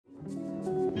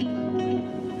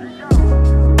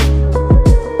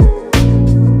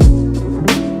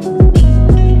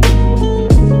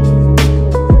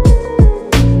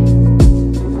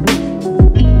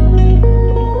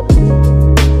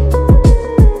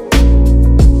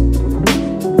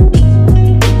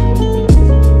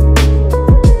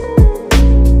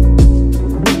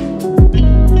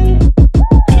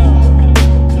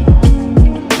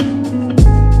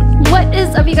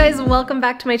welcome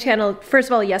back to my channel. First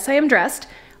of all, yes, I am dressed.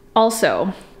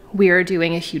 Also, we are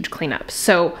doing a huge cleanup.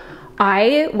 So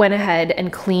I went ahead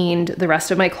and cleaned the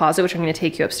rest of my closet, which I'm gonna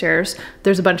take you upstairs.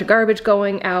 There's a bunch of garbage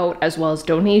going out as well as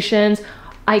donations.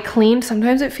 I cleaned,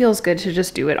 sometimes it feels good to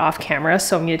just do it off camera.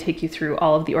 So I'm gonna take you through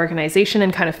all of the organization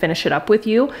and kind of finish it up with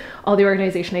you. All the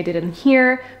organization I did in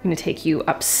here. I'm gonna take you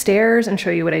upstairs and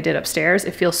show you what I did upstairs.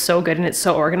 It feels so good and it's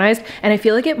so organized. And I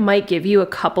feel like it might give you a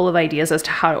couple of ideas as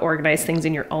to how to organize things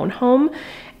in your own home.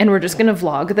 And we're just gonna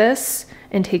vlog this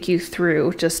and take you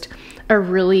through just a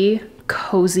really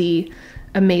cozy,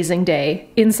 amazing day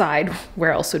inside.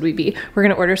 Where else would we be? We're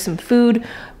gonna order some food.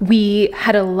 We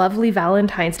had a lovely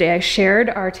Valentine's Day. I shared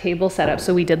our table setup.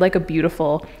 So we did like a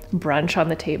beautiful brunch on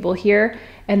the table here.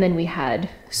 And then we had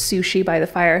sushi by the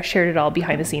fire, shared it all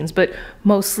behind the scenes, but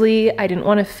mostly I didn't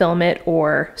want to film it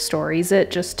or stories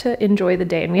it, just to enjoy the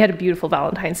day. And we had a beautiful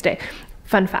Valentine's Day.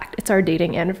 Fun fact, it's our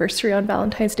dating anniversary on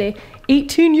Valentine's Day,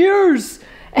 18 years.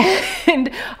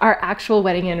 And our actual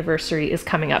wedding anniversary is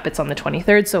coming up. It's on the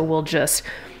 23rd. So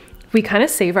we kind of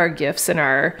save our gifts in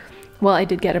our, well, I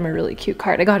did get him a really cute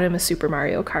card. I got him a Super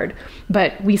Mario card,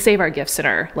 but we save our gifts in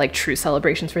our like true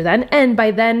celebrations for then. And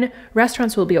by then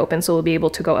restaurants will be open. So we'll be able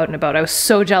to go out and about. I was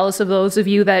so jealous of those of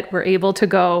you that were able to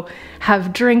go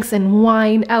have drinks and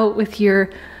wine out with your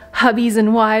hubbies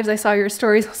and wives. I saw your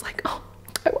stories. I was like, oh,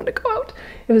 I want to go out.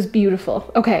 It was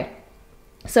beautiful. Okay.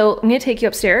 So I'm gonna take you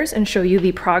upstairs and show you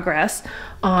the progress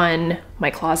on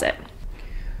my closet.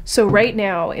 So right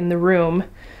now in the room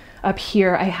up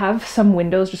here, I have some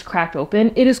windows just cracked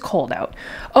open. It is cold out.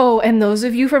 Oh, and those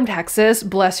of you from Texas,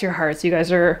 bless your hearts. You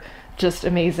guys are just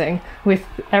amazing with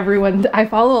everyone. I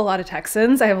follow a lot of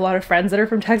Texans. I have a lot of friends that are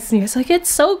from Texas and you guys are like,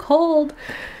 it's so cold.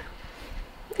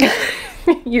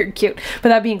 You're cute. But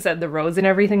that being said, the roads and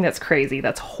everything, that's crazy.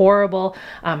 That's horrible.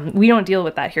 We don't deal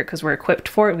with that here because we're equipped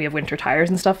for it. We have winter tires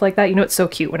and stuff like that. You know, it's so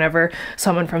cute whenever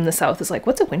someone from the south is like,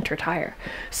 what's a winter tire?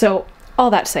 So all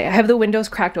that to say, I have the windows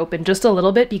cracked open just a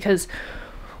little bit because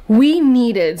we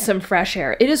needed some fresh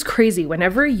air. It is crazy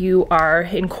whenever you are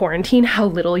in quarantine, how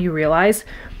little you realize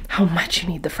how much you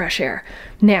need the fresh air.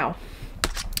 Now,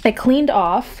 I cleaned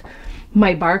off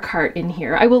my bar cart in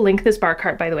here. I will link this bar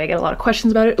cart, by the way. I get a lot of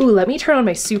questions about it. Ooh, let me turn on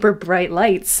my super bright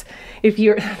lights. If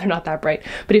you're, they're not that bright,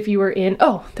 but if you were in,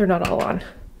 oh, they're not all on.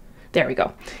 There we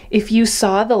go. If you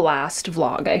saw the last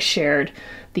vlog, I shared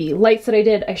the lights that I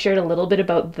did. I shared a little bit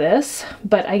about this,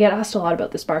 but I get asked a lot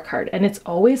about this bar cart and it's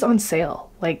always on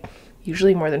sale, like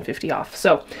usually more than 50 off.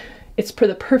 So it's for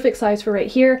the perfect size for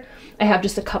right here. I have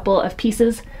just a couple of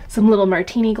pieces, some little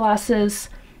martini glasses.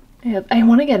 I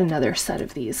want to get another set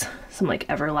of these, some like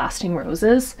everlasting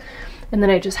roses. And then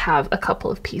I just have a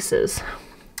couple of pieces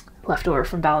left over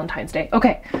from Valentine's Day.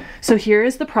 Okay, so here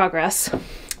is the progress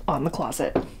on the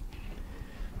closet.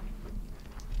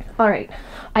 All right,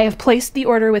 I have placed the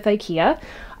order with IKEA.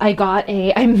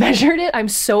 I measured it. I'm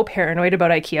so paranoid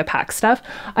about IKEA pack stuff.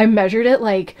 I measured it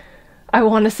like, I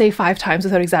want to say 5 times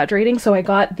without exaggerating. So I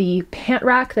got the pant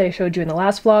rack that I showed you in the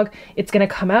last vlog. It's going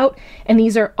to come out. And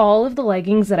these are all of the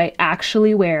leggings that I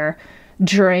actually wear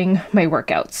during my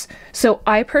workouts. So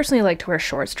I personally like to wear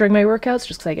shorts during my workouts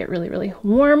just because I get really, really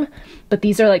warm. But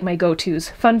these are like my go-tos.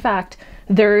 Fun fact,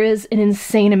 there is an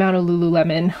insane amount of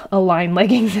Lululemon Align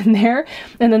leggings in there.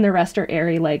 And then the rest are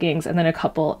Aerie leggings and then a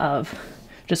couple of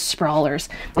just sprawlers.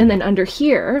 And then under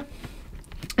here,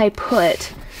 I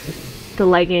put the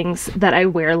leggings that I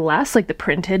wear less, like the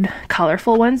printed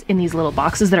colorful ones, in these little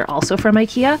boxes that are also from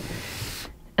IKEA.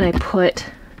 And I put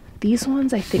these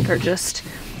ones, I think, are just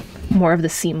more of the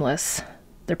seamless.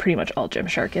 They're pretty much all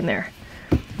Gymshark in there.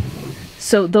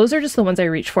 So those are just the ones I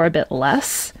reach for a bit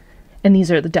less. And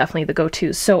these are definitely the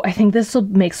go-tos. So I think this will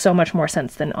make so much more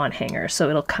sense than on hangers. So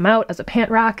it'll come out as a pant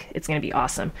rack. It's going to be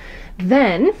awesome.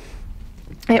 Then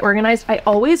I organized, I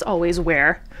always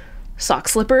wear sock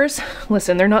slippers.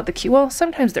 Listen, they're not the cute, well,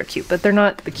 sometimes they're cute, but they're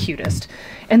not the cutest.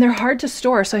 And they're hard to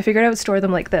store, so I figured I would store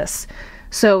them like this.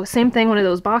 So same thing, one of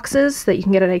those boxes that you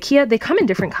can get at IKEA. They come in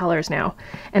different colors now.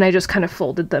 And I just kind of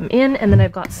folded them in, and then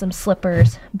I've got some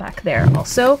slippers back there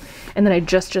also. And then I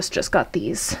just got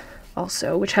these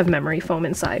also, which have memory foam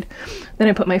inside. Then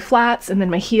I put my flats and then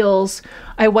my heels.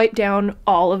 I wiped down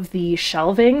all of the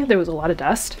shelving. There was a lot of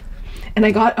dust. And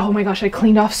I got, oh my gosh, I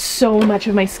cleaned off so much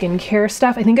of my skincare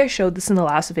stuff. I think I showed this in the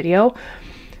last video,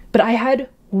 but I had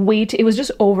it was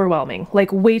just overwhelming, like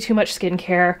way too much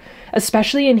skincare,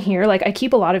 especially in here. Like I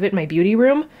keep a lot of it in my beauty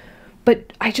room,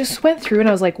 but I just went through and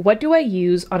I was like, what do I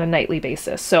use on a nightly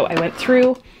basis? So I went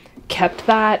through, kept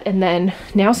that, and then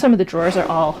now some of the drawers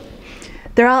are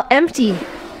they're all empty,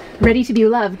 ready to be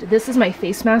loved. This is my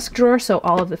face mask drawer, so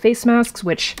all of the face masks,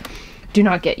 which do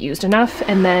not get used enough.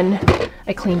 And then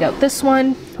I cleaned out this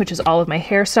one, which is all of my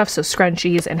hair stuff. So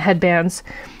scrunchies and headbands,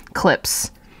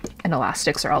 clips, and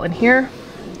elastics are all in here.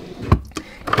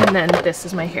 And then this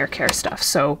is my hair care stuff.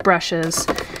 So brushes,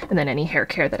 and then any hair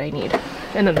care that I need.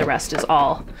 And then the rest is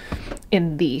all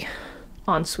in the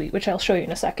ensuite, which I'll show you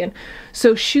in a second.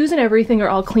 So shoes and everything are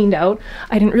all cleaned out.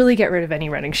 I didn't really get rid of any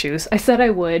running shoes. I said I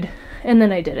would, and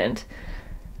then I didn't.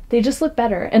 They just look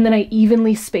better. And then I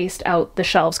evenly spaced out the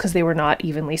shelves because they were not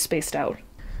evenly spaced out.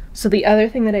 So the other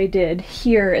thing that I did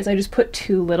here is I just put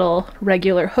 2 little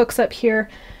regular hooks up here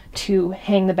to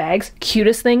hang the bags.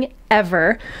 Cutest thing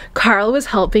ever. Carl was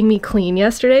helping me clean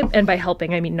yesterday, and by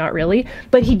helping I mean not really,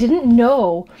 but he didn't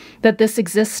know that this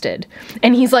existed.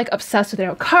 And he's like obsessed with it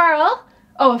now. Carl!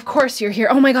 Oh, of course you're here.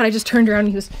 Oh my god, I just turned around and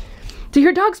he was, do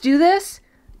your dogs do this?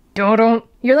 Don't.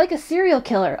 You're like a serial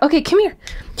killer. Okay, come here.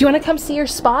 Do you want to come see your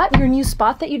spot? Your new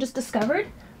spot that you just discovered?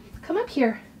 Come up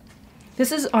here.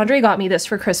 This is, Andre got me this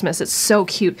for Christmas. It's so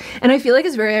cute. And I feel like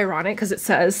it's very ironic because it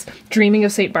says Dreaming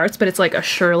of St. Bart's, but it's like a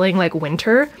shearling, like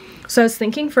winter. So I was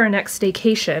thinking for our next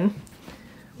staycation,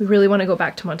 we really want to go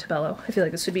back to Montebello. I feel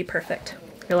like this would be perfect.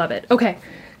 I love it. Okay,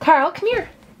 Carl, come here.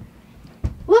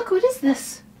 Look, what is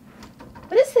this?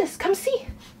 What is this? Come see.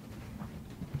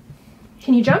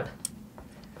 Can you jump?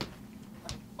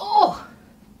 Oh,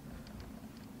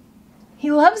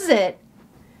 he loves it.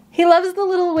 He loves the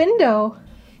little window.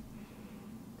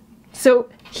 So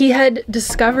he had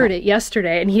discovered it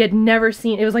yesterday and he had never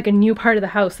seen, it was like a new part of the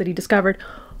house that he discovered.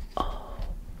 Oh,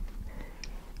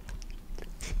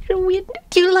 do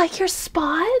you like your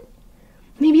spot?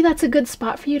 Maybe that's a good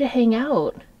spot for you to hang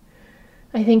out.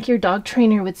 I think your dog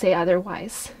trainer would say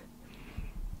otherwise.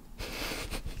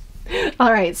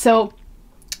 All right, so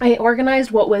I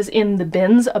organized what was in the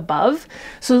bins above.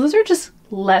 So those are just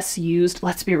less used,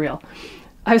 let's be real.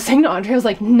 I was saying to Andre, I was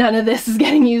like, none of this is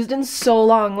getting used in so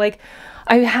long. Like,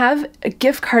 I have a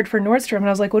gift card for Nordstrom, and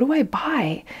I was like, what do I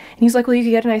buy? And he's like, well, you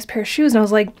could get a nice pair of shoes. And I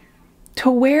was like,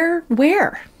 to wear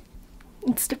where?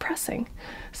 It's depressing.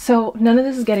 So none of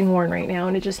this is getting worn right now,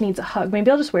 and it just needs a hug.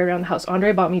 Maybe I'll just wear it around the house.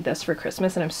 Andre bought me this for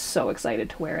Christmas, and I'm so excited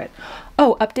to wear it.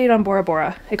 Oh, update on Bora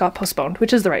Bora. It got postponed,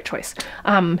 which is the right choice.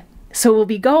 So we'll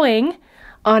be going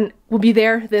on, we'll be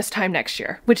there this time next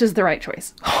year, which is the right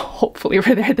choice. Hopefully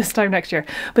we're there this time next year,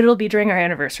 but it'll be during our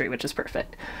anniversary, which is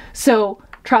perfect. So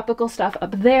tropical stuff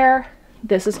up there.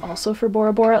 This is also for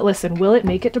Bora Bora. Listen, will it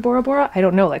make it to Bora Bora? I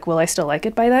don't know. Like, will I still like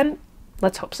it by then?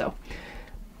 Let's hope so.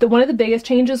 One of the biggest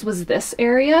changes was this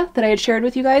area that I had shared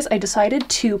with you guys. I decided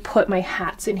to put my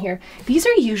hats in here. These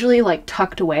are usually like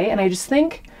tucked away, and I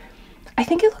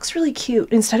think it looks really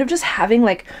cute. Instead of just having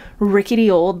like rickety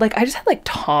old, like I just had like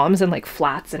Toms and like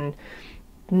flats and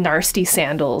nasty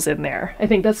sandals in there. I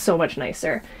think that's so much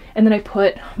nicer. And then I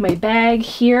put my bag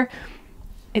here.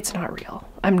 It's not real.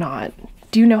 I'm not.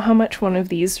 Do you know how much one of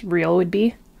these real would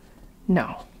be?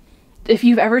 No. If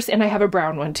you've ever seen, and I have a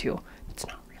brown one too. It's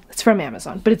not real. It's from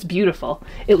Amazon, but it's beautiful.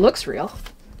 It looks real.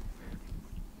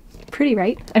 Pretty,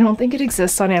 right? I don't think it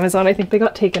exists on Amazon. I think they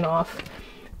got taken off.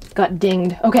 Got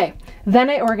dinged. Okay, then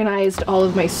I organized all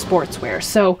of my sportswear.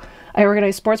 So I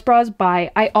organized sports bras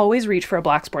by, I always reach for a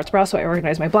black sports bra, so I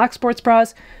organized my black sports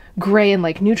bras, gray and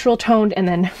like neutral toned, and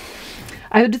then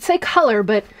I would say color,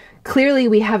 but clearly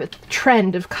we have a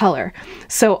trend of color.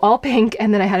 So all pink,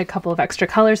 and then I had a couple of extra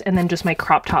colors, and then just my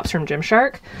crop tops from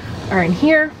Gymshark are in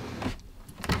here.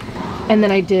 And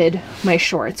then I did my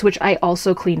shorts, which I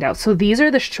also cleaned out. So these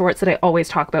are the shorts that I always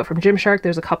talk about from Gymshark.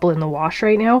 There's a couple in the wash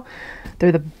right now.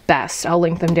 They're the best. I'll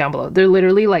link them down below. They're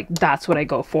literally like, that's what I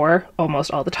go for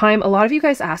almost all the time. A lot of you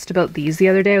guys asked about these the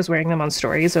other day. I was wearing them on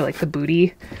stories. They're like the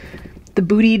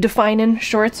booty defining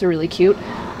shorts are really cute.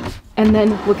 And then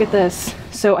look at this.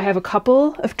 So I have a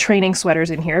couple of training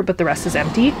sweaters in here, but the rest is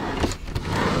empty.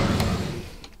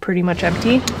 Pretty much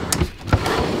empty.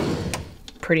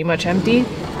 Pretty much empty.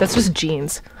 That's just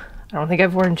jeans. I don't think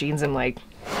I've worn jeans in like,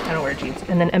 I don't wear jeans.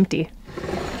 And then empty.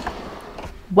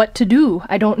 What to do?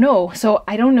 I don't know. So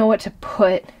I don't know what to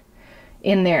put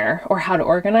in there or how to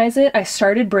organize it. I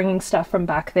started bringing stuff from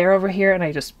back there over here, and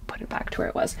I just put it back to where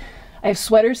it was. I have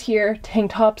sweaters here,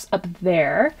 tank tops up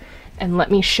there, and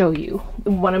let me show you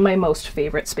one of my most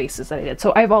favorite spaces that I did.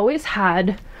 So I've always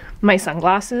had my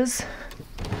sunglasses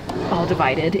all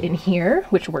divided in here,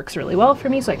 which works really well for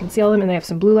me, so I can see all of them, and I have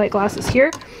some blue light glasses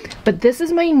here. But this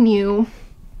is my new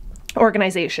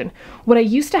organization. What I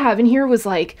used to have in here was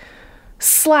like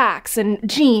slacks and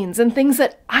jeans and things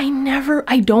that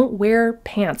I don't wear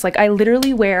pants. Like I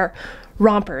literally wear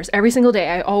rompers every single day.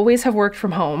 I always have worked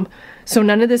from home, so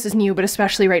none of this is new, but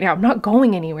especially right now, I'm not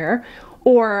going anywhere,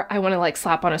 or I want to like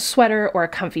slap on a sweater or a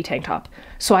comfy tank top.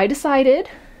 So I decided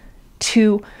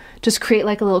to just create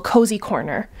like a little cozy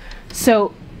corner.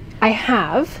 So I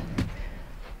have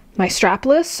my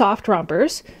strapless soft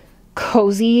rompers,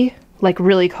 cozy, like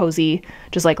really cozy,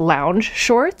 just like lounge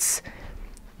shorts,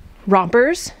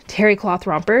 rompers, terry cloth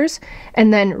rompers,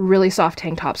 and then really soft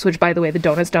tank tops, which by the way, the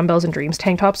Donuts, Dumbbells, and Dreams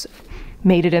tank tops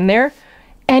made it in there.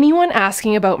 Anyone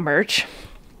asking about merch,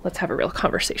 let's have a real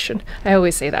conversation. I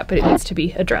always say that, but it needs to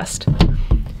be addressed.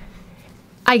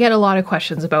 I get a lot of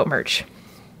questions about merch.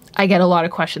 I get a lot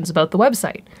of questions about the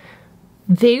website.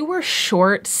 They were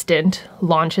short stint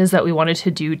launches that we wanted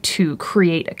to do to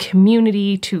create a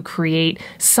community, to create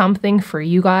something for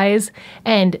you guys.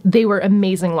 And they were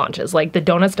amazing launches. Like the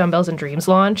Donuts, Dumbbells, and Dreams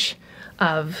launch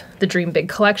of the Dream Big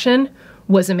collection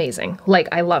was amazing. Like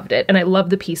I loved it and I loved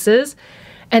the pieces.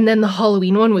 And then the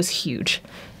Halloween one was huge.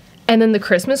 And then the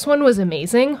Christmas one was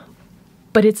amazing,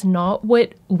 but it's not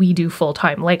what we do full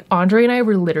time. Like Andre and I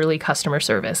were literally customer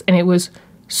service, and it was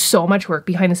so much work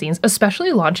behind the scenes,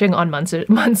 especially launching on months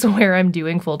where I'm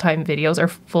doing full-time videos or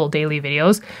full daily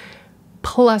videos,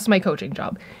 plus my coaching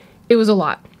job. It was a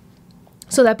lot.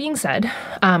 So that being said,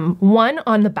 one,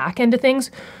 on the back end of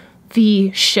things,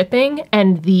 the shipping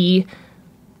and the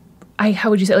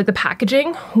how would you say, like the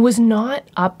packaging was not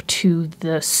up to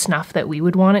the snuff that we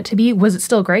would want it to be. Was it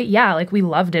still great? Yeah, like we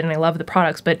loved it and I love the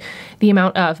products, but the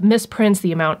amount of misprints,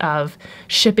 the amount of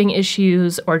shipping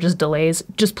issues or just delays,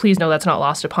 just please know that's not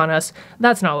lost upon us.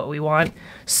 That's not what we want.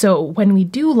 So when we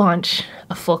do launch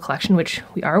a full collection, which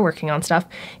we are working on stuff,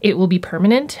 it will be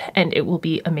permanent and it will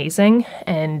be amazing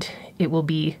and it will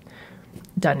be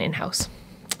done in-house.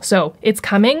 So it's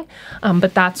coming,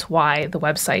 but that's why the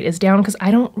website is down, because I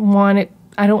don't want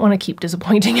to keep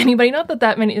disappointing anybody. Not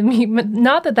that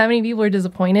many people are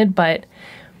disappointed, but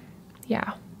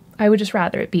yeah, I would just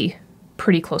rather it be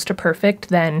pretty close to perfect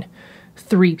than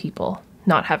 3 people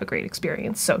not have a great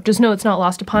experience. So just know it's not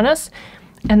lost upon us,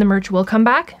 and the merch will come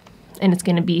back, and it's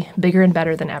going to be bigger and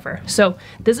better than ever. So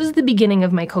this is the beginning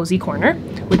of my cozy corner,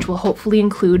 which will hopefully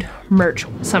include merch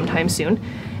sometime soon.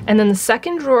 And then the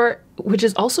second drawer, which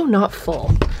is also not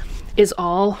full, is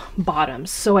all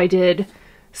bottoms. So I did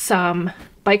some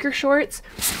biker shorts.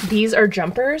 These are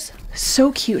jumpers.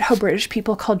 So cute how British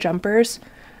people call jumpers.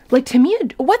 Like to me,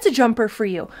 what's a jumper for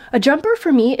you? A jumper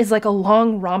for me is like a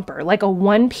long romper, like a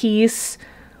one-piece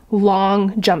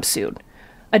long jumpsuit.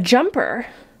 A jumper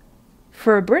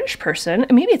for a British person,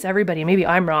 and maybe it's everybody, maybe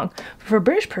I'm wrong, but for a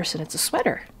British person, it's a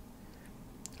sweater.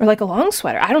 Or like a long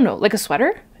sweater. I don't know, like a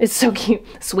sweater? It's so cute.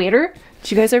 Sweater? Did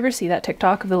you guys ever see that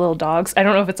TikTok of the little dogs? I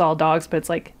don't know if it's all dogs, but it's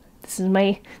like, this is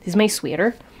my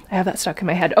sweater. I have that stuck in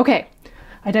my head. Okay,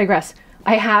 I digress.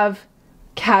 I have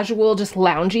casual, just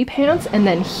loungy pants. And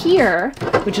then here,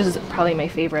 which is probably my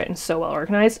favorite and so well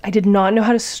organized, I did not know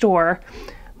how to store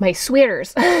my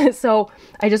sweaters. So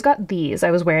I just got these.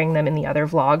 I was wearing them in the other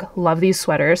vlog. Love these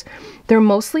sweaters. They're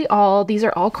mostly these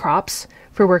are all crops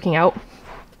for working out.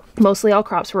 Mostly all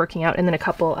crops for working out, and then a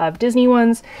couple of Disney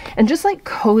ones, and just like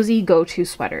cozy go-to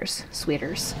sweaters.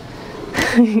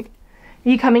 Are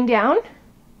you coming down?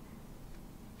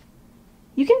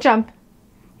 You can jump.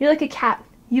 You're like a cat.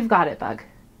 You've got it, Bug.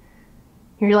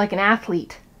 You're like an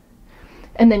athlete.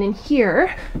 And then in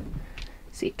here,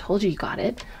 see, told you got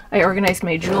it. I organized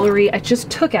my jewelry. I just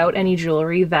took out any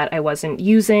jewelry that I wasn't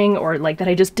using or like that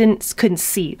I just couldn't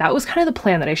see. That was kind of the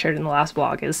plan that I shared in the last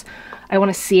vlog, is I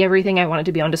want to see everything. I want it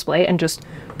to be on display and just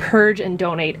purge and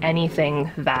donate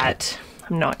anything that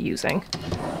I'm not using.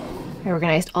 I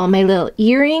organized all my little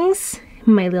earrings,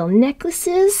 my little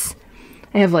necklaces.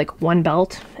 I have like 1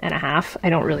 belt and a half. I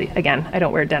don't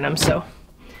wear denim, so.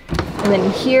 And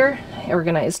then here, I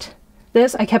organized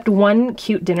this. I kept 1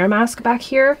 cute dinner mask back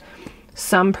here,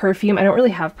 some perfume. I don't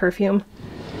really have perfume.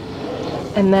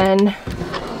 And then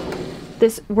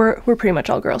this, we're pretty much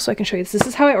all girls, so I can show you this. This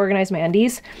is how I organize my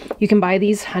undies. You can buy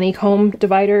these honeycomb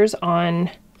dividers on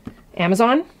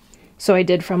Amazon. So I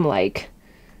did from like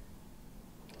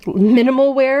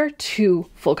minimal wear to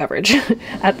full coverage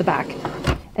at the back.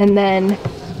 And then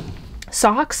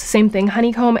socks, same thing,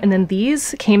 honeycomb. And then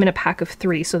these came in a pack of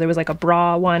 3. So there was like a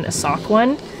bra one, a sock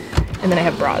one, and then I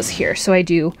have bras here. So I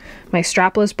do my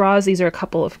strapless bras. These are a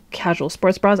couple of casual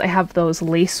sports bras. I have those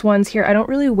lace ones here. I don't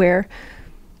really wear,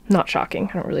 not shocking,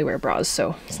 I don't really wear bras,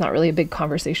 so it's not really a big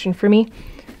conversation for me.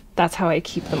 That's how I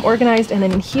keep them organized. And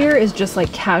then in here is just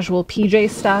like casual PJ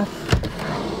stuff,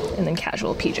 and then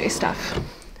casual PJ stuff.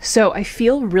 So I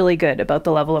feel really good about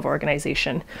the level of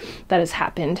organization that has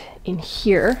happened in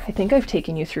here. I think I've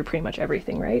taken you through pretty much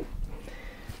everything, right?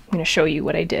 I'm gonna show you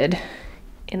what I did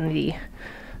in the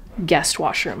guest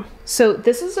washroom. So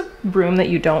this is a room that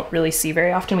you don't really see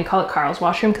very often. We call it Carl's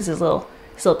washroom because his little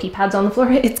These little pee pads on the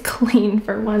floor. It's clean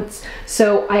for once.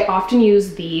 So I often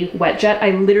use the wet jet.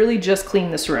 I literally just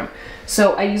cleaned this room.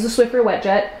 So I use the Swiffer wet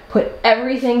jet, put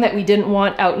everything that we didn't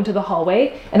want out into the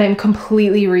hallway, and I'm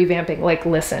completely revamping. Like,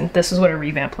 listen, this is what a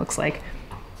revamp looks like.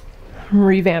 I'm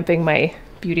revamping my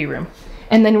beauty room.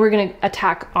 And then we're gonna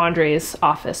attack Andre's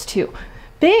office too.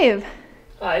 Babe.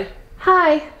 Hi.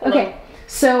 Hi. Hello. Okay,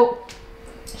 so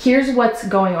here's what's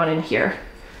going on in here.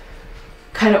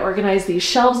 Kind of organize these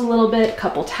shelves a little bit,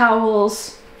 couple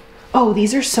towels. Oh,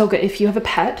 these are so good. If you have a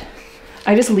pet,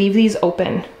 I just leave these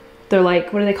open. They're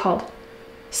like, what are they called?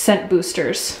 Scent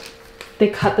boosters. They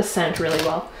cut the scent really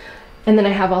well. And then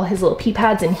I have all his little pee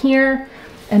pads in here,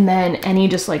 and then any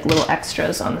just like little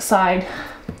extras on the side.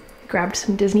 Grabbed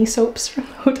some Disney soaps from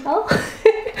the hotel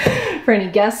for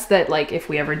any guests that, like, if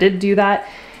we ever did do that.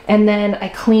 And then I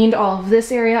cleaned all of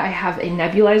this area. I have a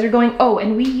nebulizer going. Oh,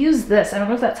 and we use this. I don't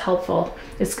know if that's helpful.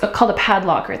 It's called a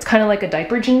padlocker. It's kind of like a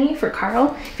diaper genie for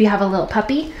Carl. If you have a little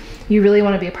puppy, you really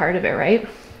want to be a part of it, right?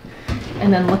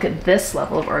 And then look at this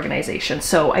level of organization.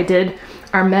 So I did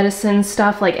our medicine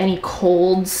stuff, like any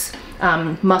colds,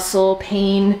 muscle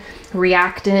pain,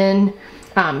 Reactin,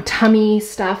 tummy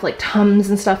stuff, like Tums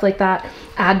and stuff like that,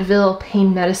 Advil,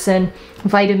 pain medicine,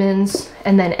 vitamins,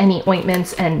 and then any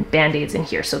ointments and band-aids in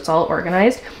here. So it's all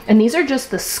organized. And these are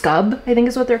just the Scub, I think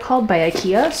is what they're called, by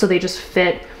IKEA. So they just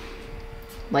fit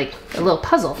like a little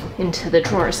puzzle into the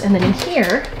drawers. And then in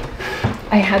here,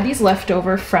 I had these left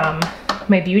over from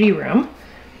my beauty room,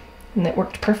 and it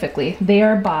worked perfectly. They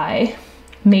are by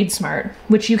Made Smart,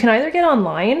 which you can either get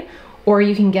online or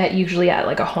you can get usually at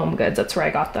like a Home Goods. That's where I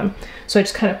got them. So I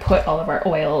just kind of put all of our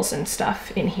oils and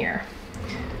stuff in here.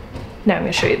 Now I'm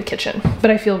gonna show you the kitchen, but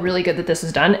I feel really good that this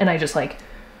is done, and I just like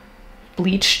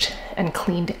bleached and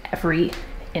cleaned every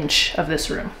inch of this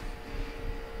room.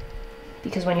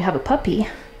 Because when you have a puppy,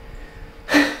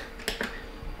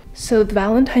 so the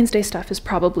Valentine's Day stuff is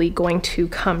probably going to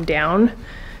come down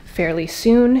fairly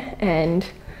soon, and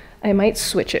I might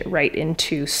switch it right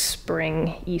into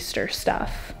spring Easter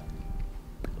stuff.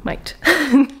 Might.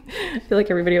 I feel like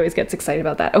everybody always gets excited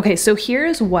about that. Okay, so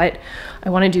here's what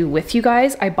I want to do with you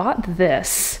guys. I bought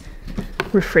this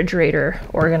refrigerator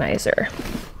organizer.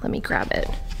 Let me grab it.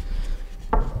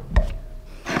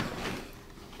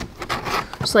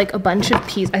 It's like a bunch of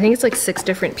pieces. I think it's like 6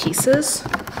 different pieces.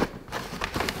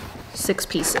 6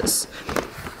 pieces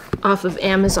off of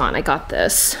Amazon. I got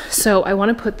this. So I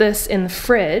want to put this in the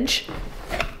fridge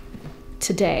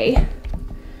today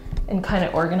and kind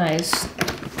of organize.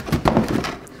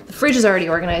 The fridge is already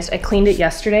organized. I cleaned it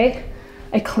yesterday.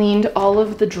 I cleaned all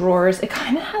of the drawers. It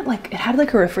kind of had like,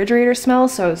 a refrigerator smell,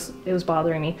 so it was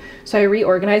bothering me. So I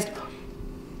reorganized.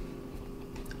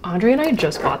 Andre and I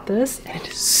just bought this, and it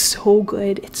is so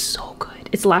good. It's so good.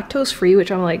 It's lactose free,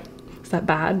 which I'm like, is that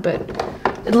bad? But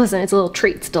listen, it's a little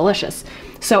treat. It's delicious.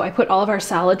 So I put all of our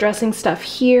salad dressing stuff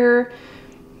here.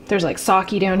 There's like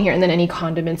sake down here, and then any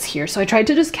condiments here. So I tried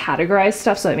to just categorize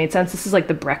stuff so it made sense. This is like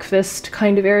the breakfast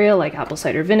kind of area, like apple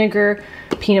cider vinegar,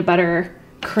 peanut butter,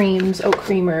 creams, oat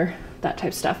creamer, that type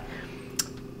of stuff.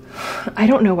 I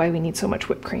don't know why we need so much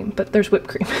whipped cream, but there's whipped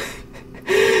cream.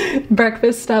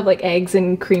 Breakfast stuff like eggs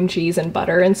and cream cheese and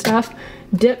butter and stuff.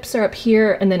 Dips are up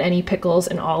here, and then any pickles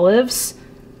and olives.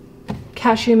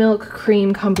 Cashew milk,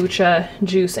 cream, kombucha,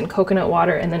 juice, and coconut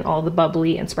water, and then all the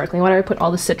bubbly and sparkling water. I put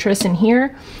all the citrus in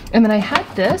here. And then I had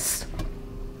this,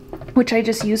 which I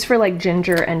just use for like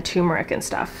ginger and turmeric and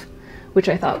stuff, which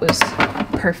I thought was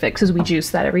perfect because we juice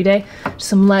that every day.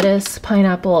 Some lettuce,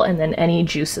 pineapple, and then any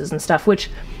juices and stuff, which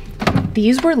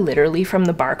these were literally from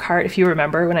the bar cart. If you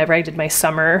remember, whenever I did my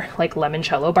summer like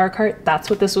limoncello bar cart, that's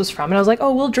what this was from. And I was like,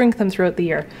 oh, we'll drink them throughout the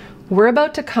year. We're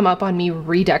about to come up on me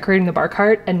redecorating the bar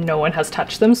cart, and no one has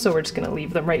touched them, so we're just gonna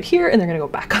leave them right here, and they're gonna go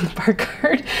back on the bar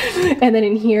cart. And then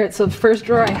in here, so the first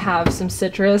drawer, I have some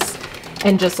citrus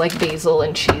and just like basil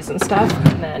and cheese and stuff.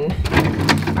 And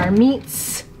then our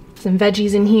meats, some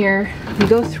veggies in here. We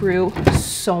go through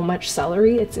so much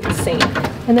celery, it's insane.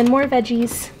 And then more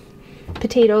veggies,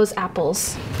 potatoes,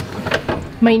 apples.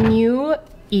 My new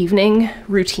evening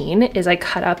routine is I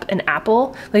cut up an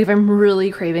apple. Like if I'm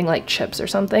really craving like chips or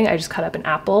something, I just cut up an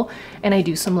apple and I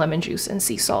do some lemon juice and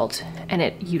sea salt, and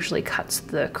it usually cuts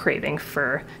the craving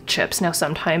for chips. Now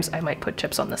sometimes I might put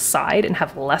chips on the side and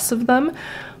have less of them,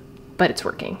 but it's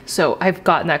working. So I've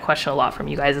gotten that question a lot from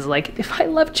you guys, is like, if I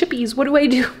love chippies, what do I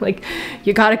do? Like,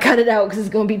 you gotta cut it out because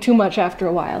it's gonna be too much after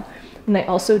a while. And I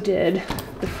also did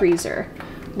the freezer,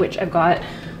 which I've got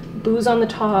booze on the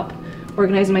top,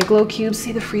 organizing my glow cubes.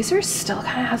 See, the freezer still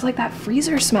kind of has like that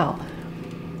freezer smell.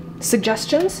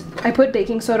 Suggestions? I put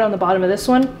baking soda on the bottom of this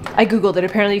one. I googled it.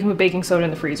 Apparently you can put baking soda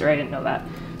in the freezer. I didn't know that.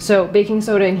 So baking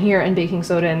soda in here and baking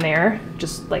soda in there,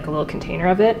 just like a little container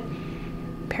of it.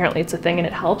 Apparently it's a thing and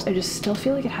it helps. I just still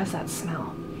feel like it has that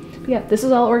smell. But yeah, this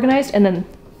is all organized, and then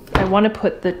I want to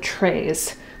put the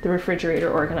trays, the refrigerator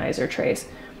organizer trays.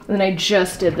 And then I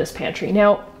just did this pantry.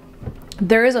 Now,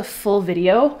 there is a full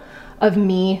video of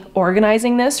me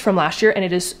organizing this from last year, and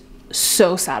it is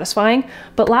so satisfying.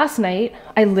 But last night,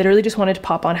 I literally just wanted to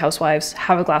pop on Housewives,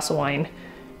 have a glass of wine,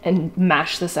 and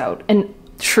mash this out. And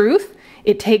truth,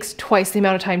 it takes twice the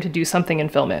amount of time to do something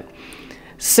and film it.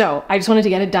 So I just wanted to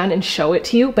get it done and show it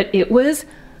to you, but it was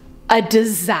a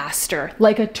disaster,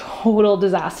 like a total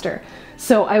disaster.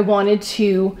 So I wanted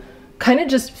to kind of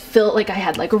just fill, like I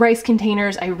had like rice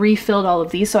containers, I refilled all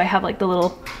of these. So I have like the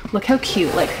little, look how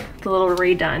cute, like the little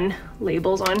redone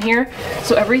labels on here.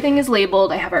 So everything is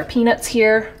labeled. I have our peanuts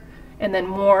here, and then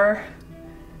more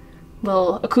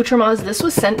little accoutrements. This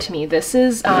was sent to me. This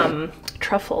is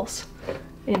truffles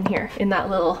in here, in that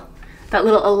little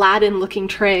Aladdin looking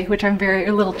tray, which I'm very,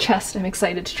 a little chest, I'm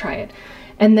excited to try it.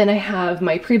 And then I have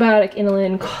my prebiotic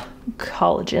inulin,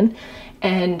 collagen,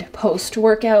 and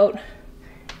post-workout.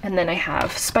 And then I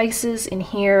have spices in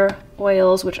here,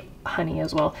 oils, which honey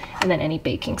as well, and then any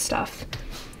baking stuff.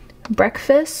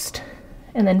 Breakfast,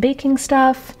 and then baking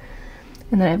stuff.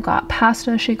 And then I've got pasta,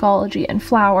 Shakeology, and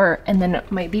flour, and then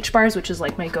my beach bars, which is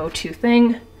like my go-to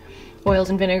thing.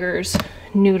 Oils and vinegars,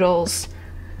 noodles,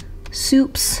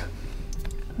 soups.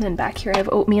 And then back here I have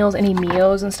oatmeals, any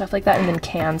Mios and stuff like that, and then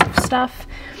cans of stuff.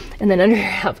 And then under here I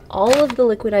have all of the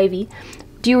liquid IV.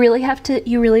 Do you really have to,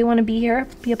 you really want to be here,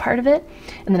 be a part of it?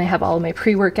 And then I have all of my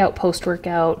pre-workout,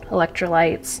 post-workout,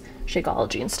 electrolytes,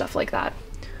 Shakeology, and stuff like that.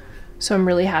 So I'm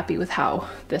really happy with how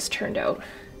this turned out,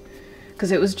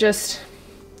 because it was just,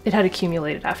 it had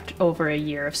accumulated after over a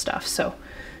year of stuff. So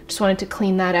just wanted to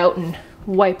clean that out and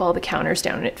wipe all the counters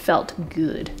down, and it felt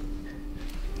good.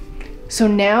 So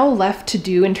now left to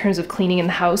do in terms of cleaning in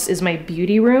the house is my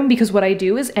beauty room, because what I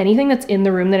do is anything that's in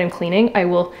the room that I'm cleaning, I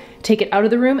will take it out of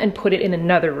the room and put it in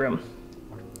another room,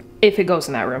 if it goes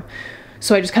in that room.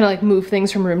 So I just kind of like move things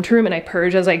from room to room, and I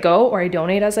purge as I go, or I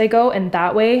donate as I go, and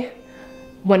that way,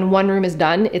 when one room is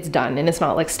done, it's done, and it's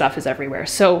not like stuff is everywhere.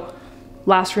 So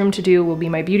last room to do will be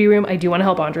my beauty room. I do want to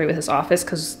help Andre with his office,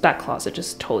 because that closet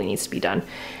just totally needs to be done.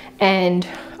 And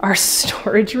our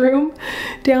storage room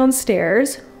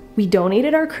downstairs, we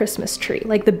donated our Christmas tree,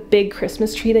 like the big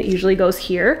Christmas tree that usually goes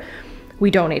here. We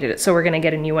donated it, so we're gonna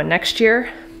get a new one next year.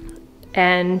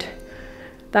 And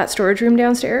that storage room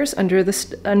downstairs, under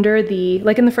the,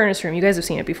 like in the furnace room, you guys have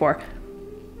seen it before.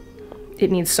 It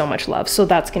needs so much love, so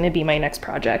that's gonna be my next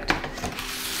project.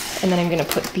 And then I'm gonna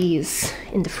put these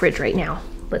in the fridge right now.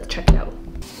 Let's check it out.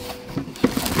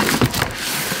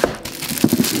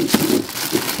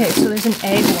 Okay, so there's an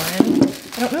egg one.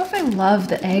 I don't know if I love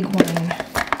the egg one.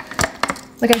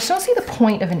 Like, I just don't see the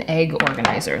point of an egg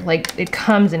organizer. Like, it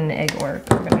comes in an egg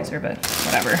organizer, but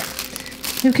whatever.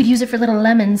 Who could use it for little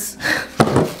lemons?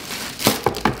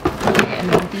 Okay, and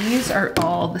then these are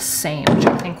all the same, which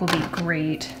I think will be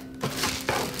great.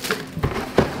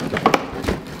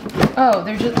 Oh,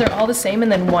 they're all the same,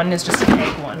 and then one is just an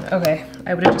egg one. Okay,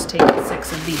 I would have just taken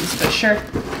 6 of these, but sure.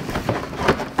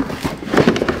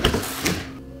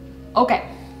 Okay,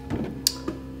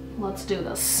 let's do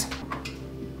this.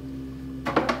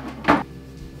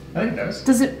 I think it does.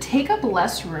 Does it take up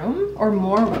less room or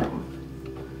more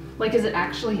room? Like, is it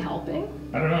actually helping?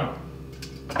 I don't know.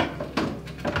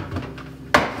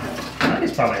 I think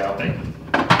it's probably helping.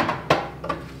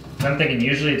 I'm thinking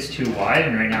usually it's too wide,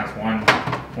 and right now it's one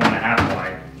and a half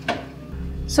wide.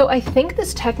 So I think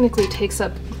this technically takes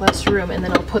up less room, and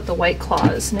then I'll put the White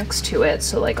Claws next to it,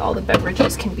 so like all the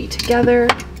beverages can be together.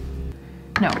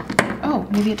 No. Oh,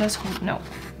 maybe it does hold, no.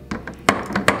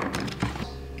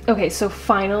 Okay, so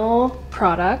final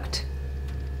product,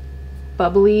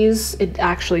 Bubblies, it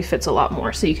actually fits a lot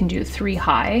more. So you can do 3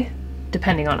 high,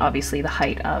 depending on obviously the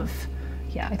height of,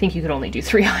 yeah, I think you could only do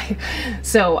 3 high.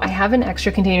 So I have an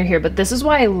extra container here, but this is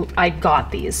why I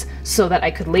got these, so that I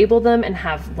could label them and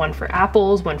have one for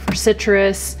apples, one for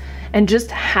citrus, and just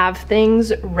have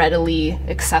things readily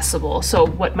accessible. So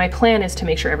what my plan is to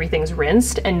make sure everything's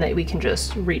rinsed and that we can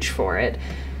just reach for it,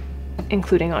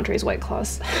 including Andre's White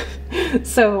Claws.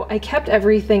 So I kept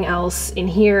everything else in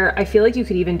here. I feel like you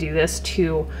could even do this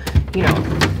to, you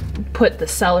know, put the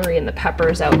celery and the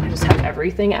peppers out and just have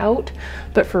everything out.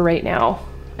 But for right now,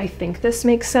 I think this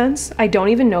makes sense. I don't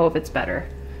even know if it's better.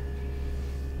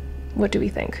 What do we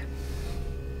think?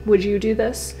 Would you do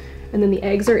this? And then the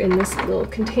eggs are in this little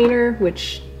container,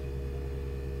 which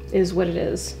is what it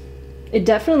is. It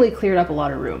definitely cleared up a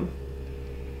lot of room.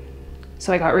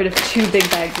 So I got rid of 2 big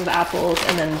bags of apples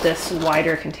and then this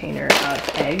wider container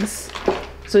of eggs.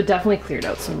 So it definitely cleared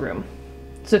out some room.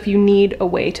 So if you need a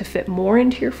way to fit more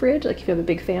into your fridge, like if you have a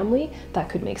big family, that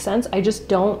could make sense. I just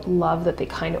don't love that they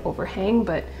kind of overhang,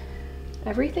 but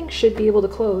everything should be able to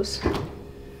close.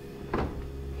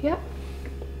 Yep.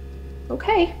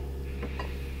 Okay.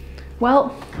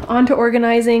 Well, on to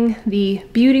organizing the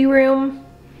beauty room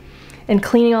and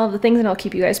cleaning all of the things, and I'll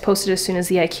keep you guys posted as soon as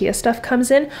the IKEA stuff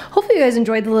comes in. Hopefully you guys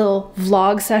enjoyed the little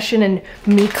vlog session and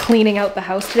me cleaning out the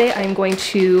house today. I'm going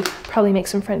to probably make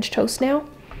some French toast now.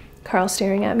 Carl's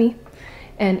staring at me.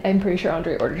 And I'm pretty sure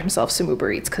Andre ordered himself some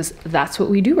Uber Eats because that's what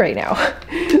we do right now.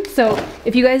 So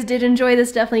if you guys did enjoy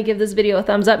this, definitely give this video a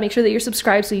thumbs up. Make sure that you're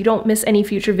subscribed so you don't miss any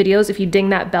future videos. If you ding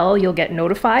that bell, you'll get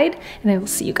notified. And I will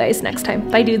see you guys next time.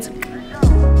 Bye, dudes.